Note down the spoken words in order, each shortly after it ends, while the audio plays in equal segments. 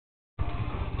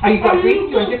Are you got green?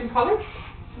 Do you want a different color?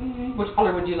 Mm-hmm. Which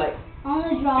color would you like? I want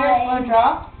to draw Here, it. want to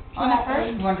draw on it Draw first?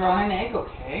 egg. You want to draw on an egg?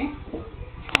 Okay.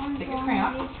 Take a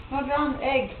crayon. No, draw an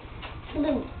egg.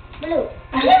 Blue. Blue.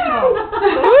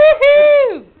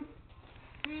 Woohoo!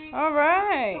 All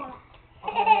right.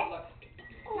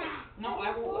 No,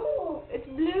 I won't look. It's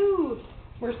blue.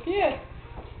 Where's Tia?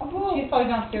 She's probably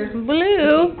downstairs.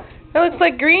 Blue. That looks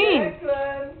like green.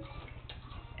 Declan.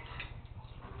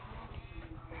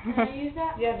 Can I use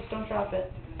that? Yeah, just don't drop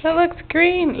it. That looks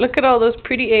green. Look at all those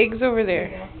pretty eggs over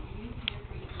there.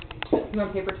 You want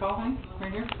a paper towel, honey?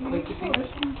 Right here? Wait, your fingers.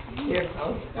 Here it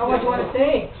goes. Oh, what do you want to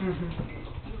say?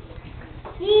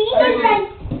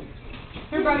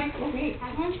 Here, buddy. Wait. I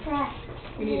want to try.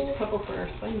 We need a couple for our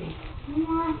slimy.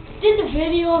 Did the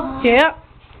video. Yeah.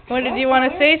 What did you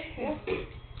want to say?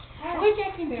 I wish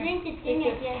I could drink the thing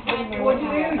at the end. What do you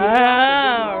do?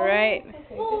 Oh, right.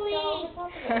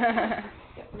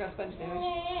 Yeah, we're gonna sponge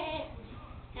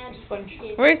damage. Sponge.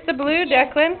 Where's the blue,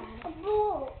 Declan?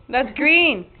 Blue. That's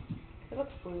green. It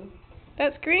looks blue.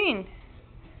 That's green.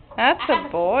 That's a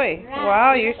boy.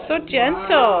 Wow, you're so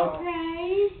gentle.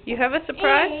 Surprise. You have a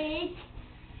surprise?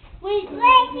 Wait.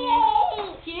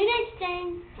 See you next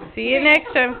time. See you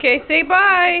next time. Okay, say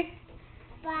bye.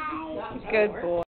 Bye. Good boy.